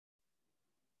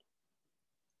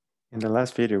In the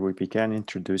last video, we began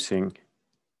introducing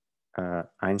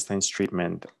Einstein's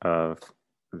treatment of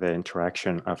the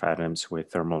interaction of atoms with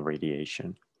thermal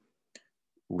radiation.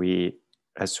 We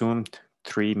assumed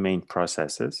three main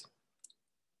processes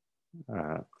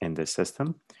in this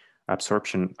system: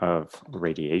 absorption of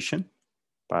radiation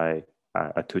by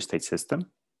a two-state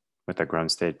system with a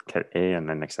ground state ket A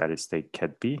and an excited state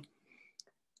ket B,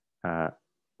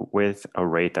 with a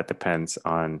rate that depends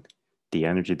on the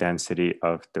energy density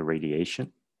of the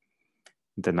radiation,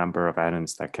 the number of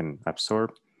atoms that can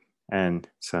absorb, and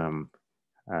some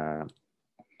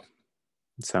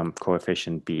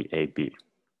coefficient BAB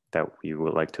that we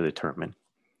would like to determine.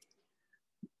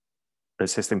 The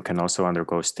system can also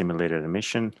undergo stimulated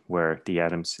emission, where the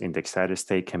atoms in the excited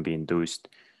state can be induced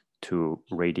to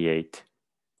radiate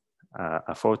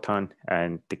a photon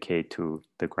and decay to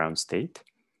the ground state,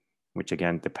 which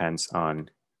again depends on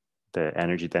the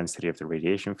energy density of the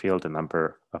radiation field, the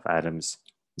number of atoms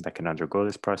that can undergo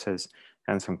this process,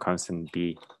 and some constant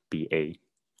BA.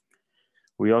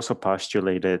 We also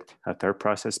postulated a third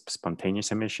process,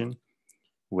 spontaneous emission,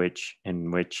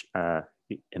 in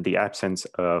the absence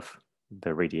of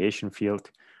the radiation field,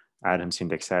 atoms in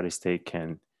the excited state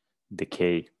can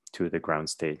decay to the ground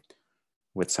state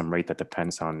with some rate that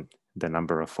depends on the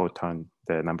number of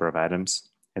the number of atoms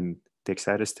in the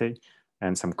excited state,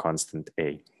 and some constant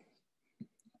A.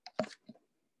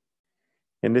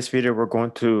 In this video, we're going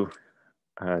to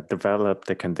develop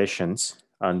the conditions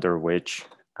under which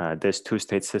this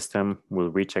two-state system will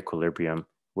reach equilibrium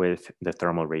with the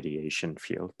thermal radiation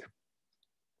field.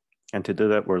 And to do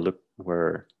that,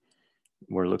 we're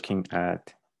looking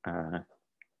at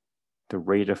the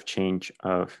rate of change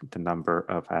of the number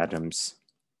of atoms,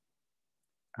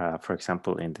 for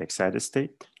example, in the excited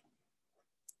state,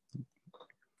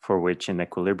 for which in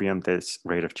equilibrium, this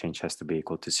rate of change has to be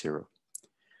equal to 0.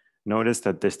 Notice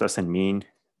that this doesn't mean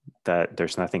that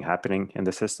there's nothing happening in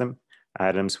the system.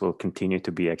 Atoms will continue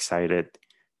to be excited,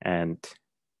 and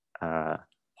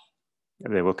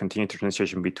they will continue to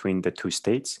transition between the two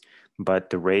states, but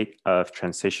the rate of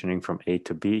transitioning from A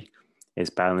to B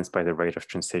is balanced by the rate of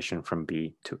transition from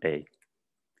B to A.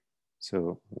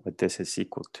 So what this is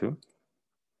equal to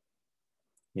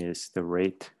is the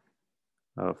rate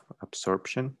of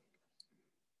absorption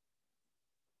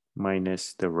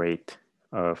minus the rate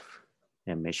of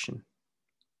emission.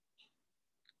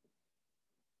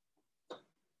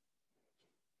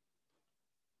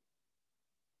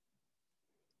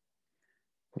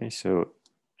 Okay, so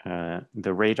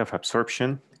the rate of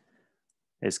absorption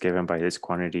is given by this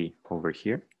quantity over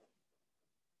here.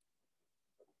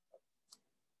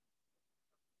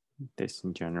 This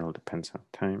in general depends on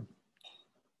time.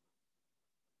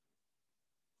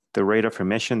 The rate of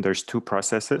emission, there's two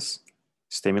processes: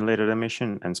 stimulated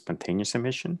emission and spontaneous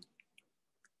emission.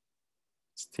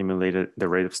 The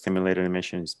rate of stimulated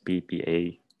emission is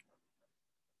BBA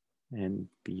and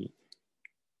B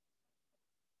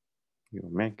U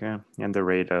omega, and the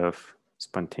rate of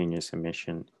spontaneous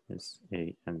emission is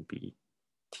A and B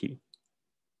T.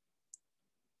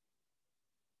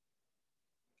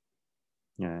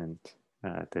 And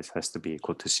this has to be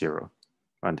equal to 0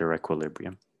 under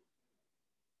equilibrium.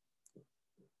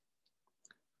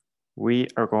 We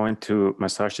are going to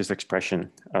massage this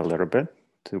expression a little bit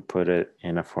to put it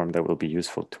in a form that will be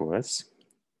useful to us.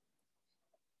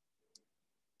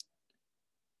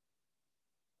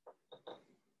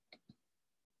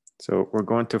 So we're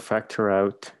going to factor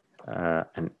out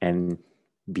an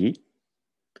NB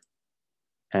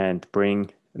and bring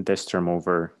this term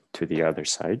over to the other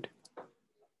side.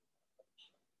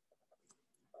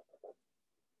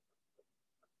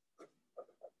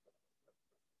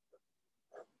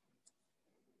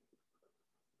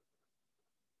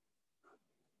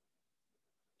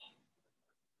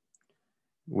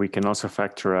 We can also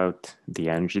factor out the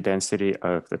energy density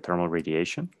of the thermal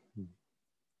radiation.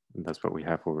 And that's what we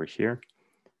have over here.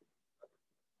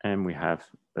 And we have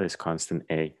this constant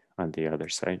A on the other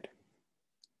side.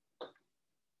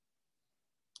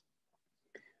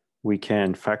 We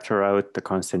can factor out the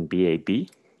constant BAB.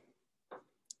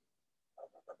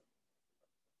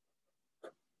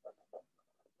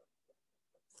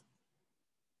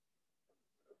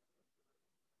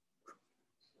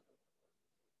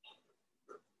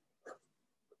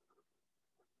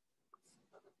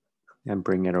 And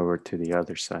bring it over to the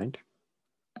other side.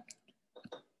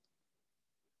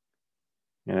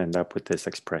 And end up with this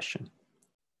expression.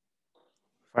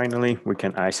 Finally, we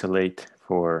can isolate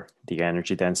for the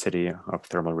energy density of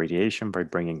thermal radiation by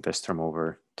bringing this term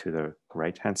over to the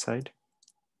right-hand side.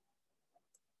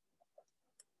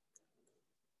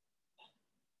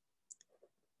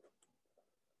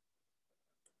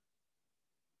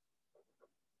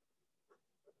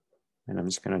 And I'm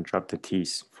just going to drop the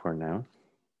T's for now.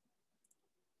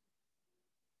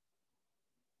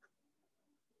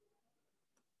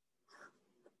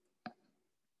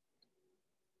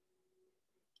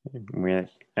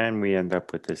 And we end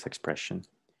up with this expression.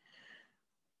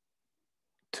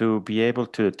 To be able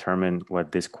to determine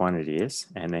what this quantity is,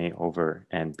 Na over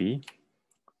Nb,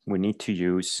 we need to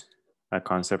use a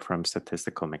concept from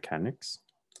statistical mechanics,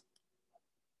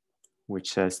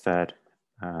 which says that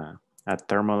at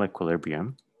thermal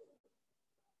equilibrium,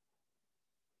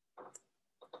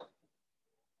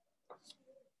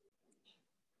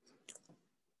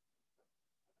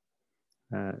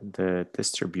 the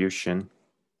distribution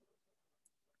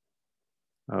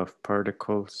of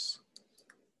particles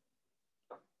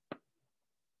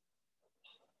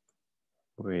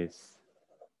with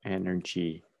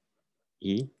energy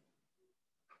E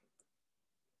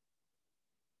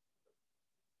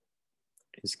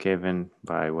is given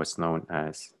by what's known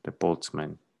as the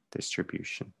Boltzmann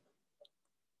distribution.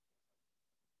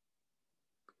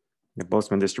 The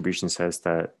Boltzmann distribution says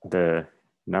that the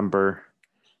number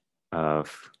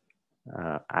of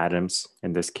atoms,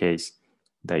 in this case,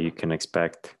 that you can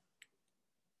expect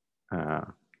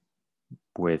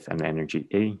with an energy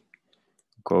E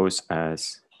goes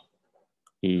as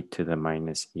e to the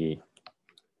minus E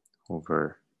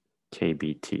over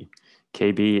kBt.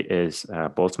 Kb is a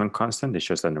Boltzmann constant, it's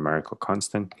just a numerical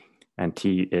constant, and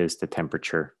T is the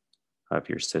temperature of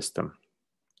your system.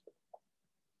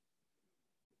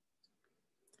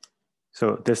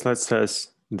 So this lets us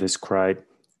describe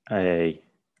a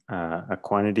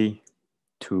quantity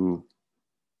to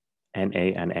Na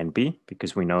and Nb,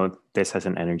 because we know this has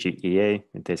an energy Ea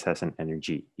and this has an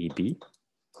energy Eb.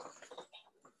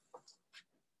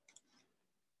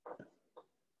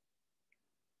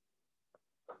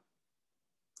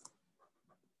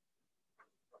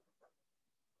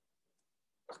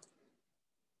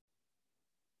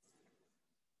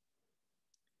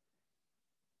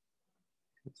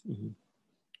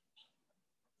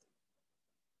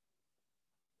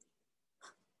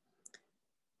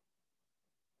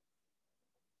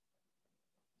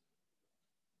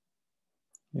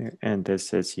 And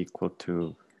this is equal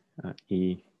to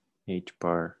E h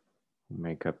bar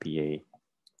omega Ba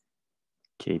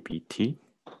kBt,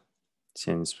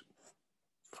 since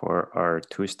for our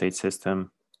two-state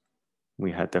system,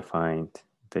 we had defined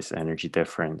this energy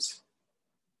difference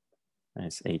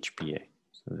as HBA.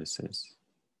 So this is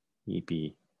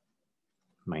EB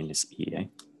minus EA.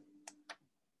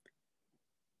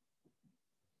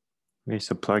 Okay,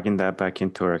 so plugging that back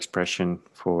into our expression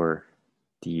for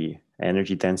the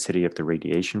energy density of the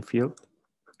radiation field.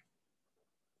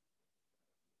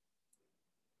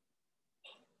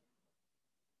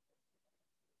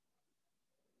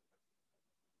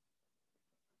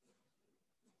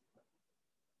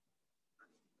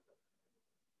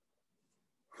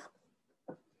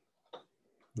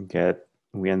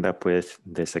 We end up with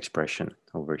this expression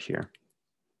over here.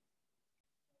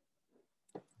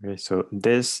 Okay, so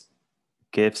this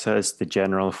gives us the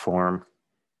general form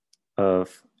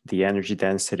of the energy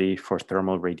density for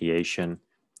thermal radiation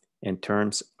in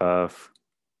terms of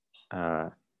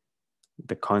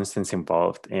the constants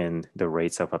involved in the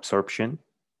rates of absorption,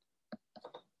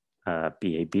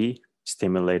 BAB,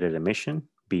 stimulated emission,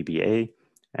 BBA,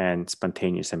 and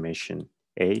spontaneous emission,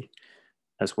 A,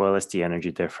 as well as the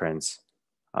energy difference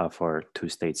of our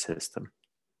two-state system.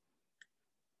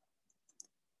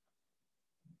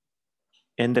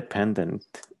 Independent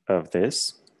of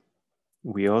this,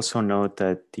 we also note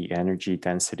that the energy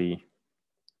density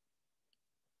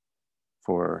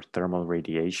for thermal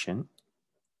radiation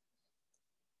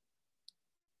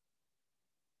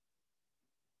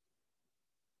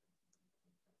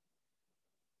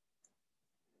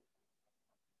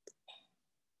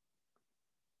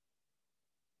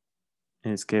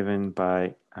is given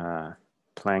by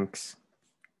Planck's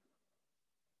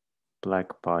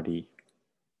black body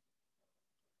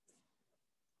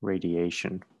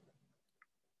radiation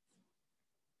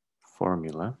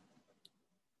formula.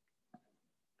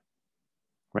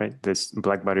 Right, this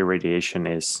black body radiation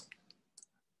is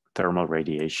thermal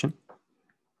radiation.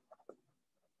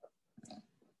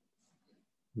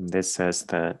 This says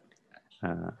that,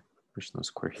 there's no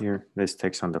square here, this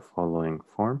takes on the following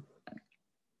form.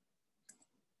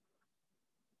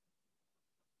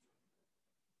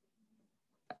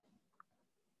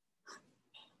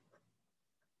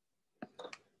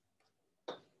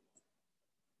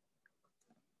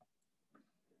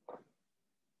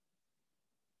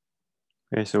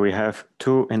 Okay, so we have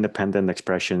two independent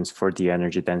expressions for the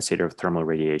energy density of thermal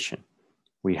radiation.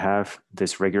 We have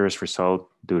this rigorous result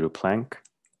due to Planck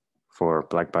for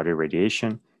black body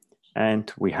radiation.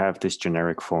 And we have this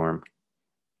generic form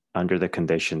under the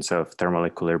conditions of thermal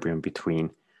equilibrium between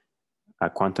a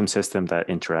quantum system that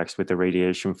interacts with the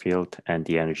radiation field and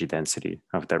the energy density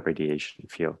of that radiation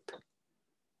field.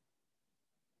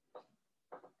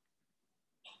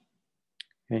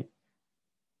 Okay.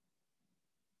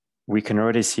 We can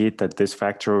already see that this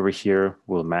factor over here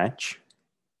will match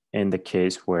in the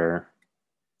case where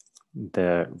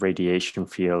the radiation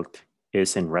field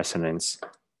is in resonance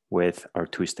with our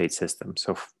two-state system.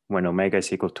 So when omega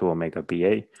is equal to omega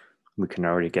BA, we can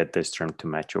already get this term to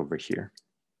match over here.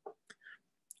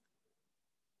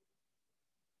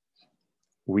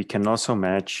 We can also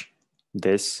match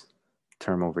this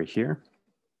term over here.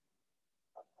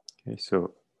 Okay,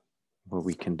 so what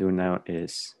we can do now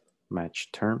is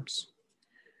match terms.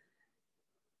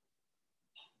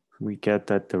 We get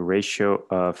that the ratio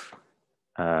of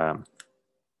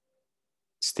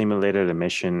stimulated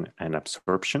emission and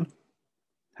absorption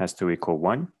has to equal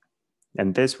 1.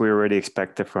 And this we already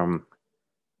expected from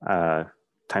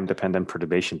time-dependent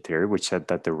perturbation theory, which said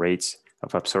that the rates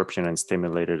of absorption and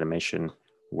stimulated emission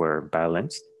were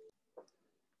balanced.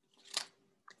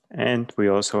 And we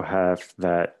also have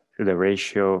that the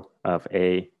ratio of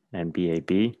A and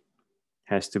BAB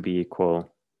has to be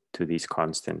equal to these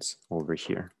constants over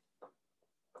here.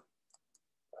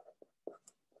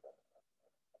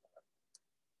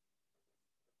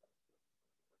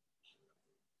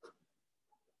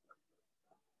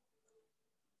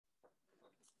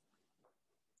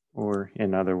 Or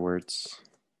in other words,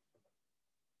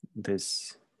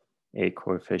 this A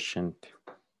coefficient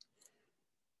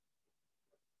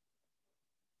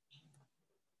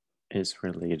is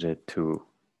related to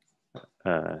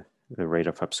the rate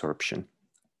of absorption.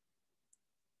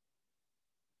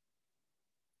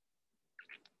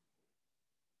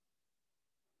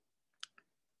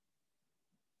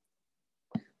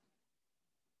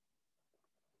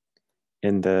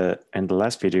 In the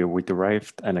last video, we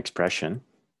derived an expression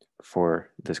for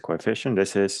this coefficient.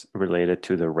 This is related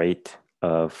to the rate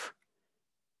of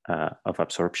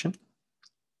absorption.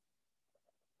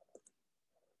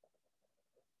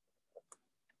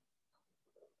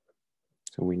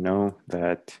 So we know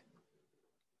that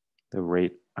the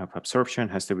rate of absorption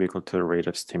has to be equal to the rate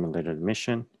of stimulated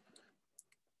emission.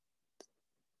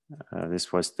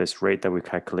 This was this rate that we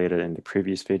calculated in the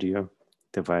previous video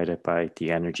divided by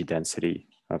the energy density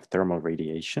of thermal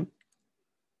radiation.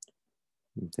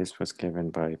 This was given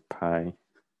by pi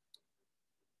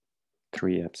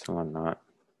 3 epsilon naught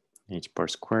h bar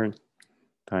squared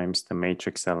times the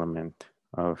matrix element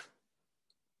of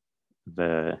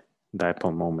the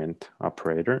dipole moment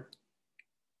operator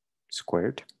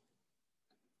squared.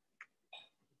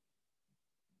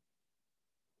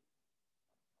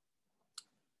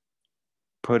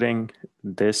 Putting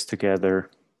this together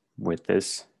with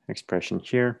this expression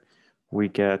here, we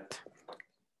get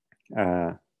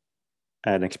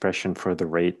an expression for the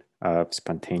rate of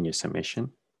spontaneous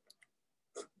emission.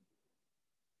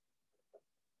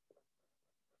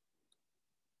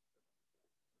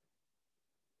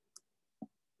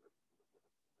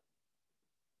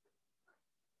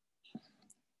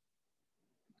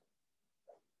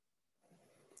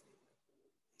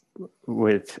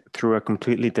 Through a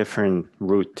completely different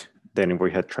route than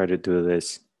we had tried to do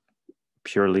this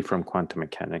purely from quantum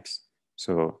mechanics.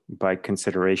 So by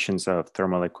considerations of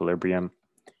thermal equilibrium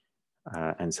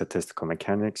and statistical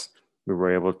mechanics, we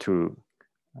were able to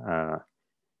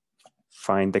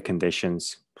find the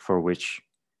conditions for which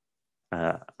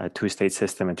a two-state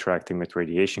system interacting with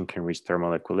radiation can reach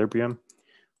thermal equilibrium.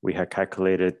 We had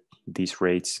calculated these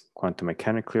rates quantum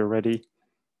mechanically already.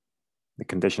 The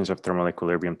conditions of thermal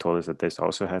equilibrium told us that this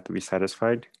also had to be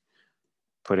satisfied.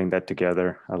 Putting that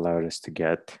together allowed us to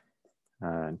get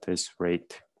this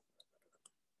rate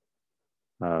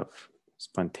of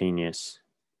spontaneous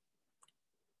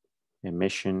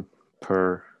emission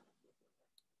per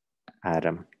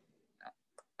atom.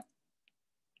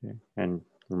 Okay. And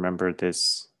remember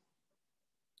this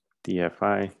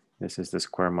DFI, this is the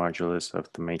square modulus of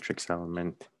the matrix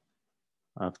element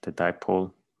of the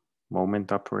dipole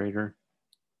moment operator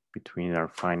between our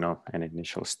final and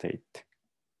initial state.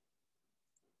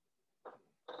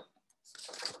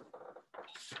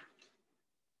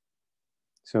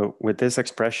 So with this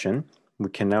expression, we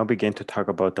can now begin to talk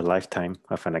about the lifetime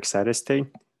of an excited state.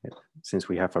 Since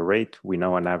we have a rate, we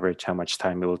know on average how much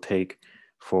time it will take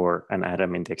for an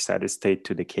atom in the excited state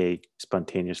to decay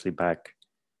spontaneously back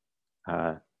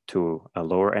to a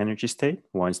lower energy state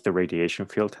once the radiation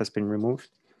field has been removed.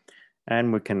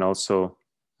 And we can also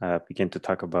begin to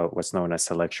talk about what's known as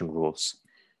selection rules.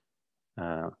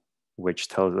 which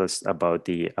tells us about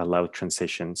the allowed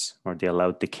transitions or the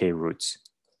allowed decay routes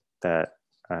that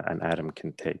an atom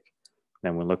can take.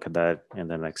 And we'll look at that in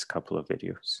the next couple of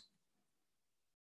videos.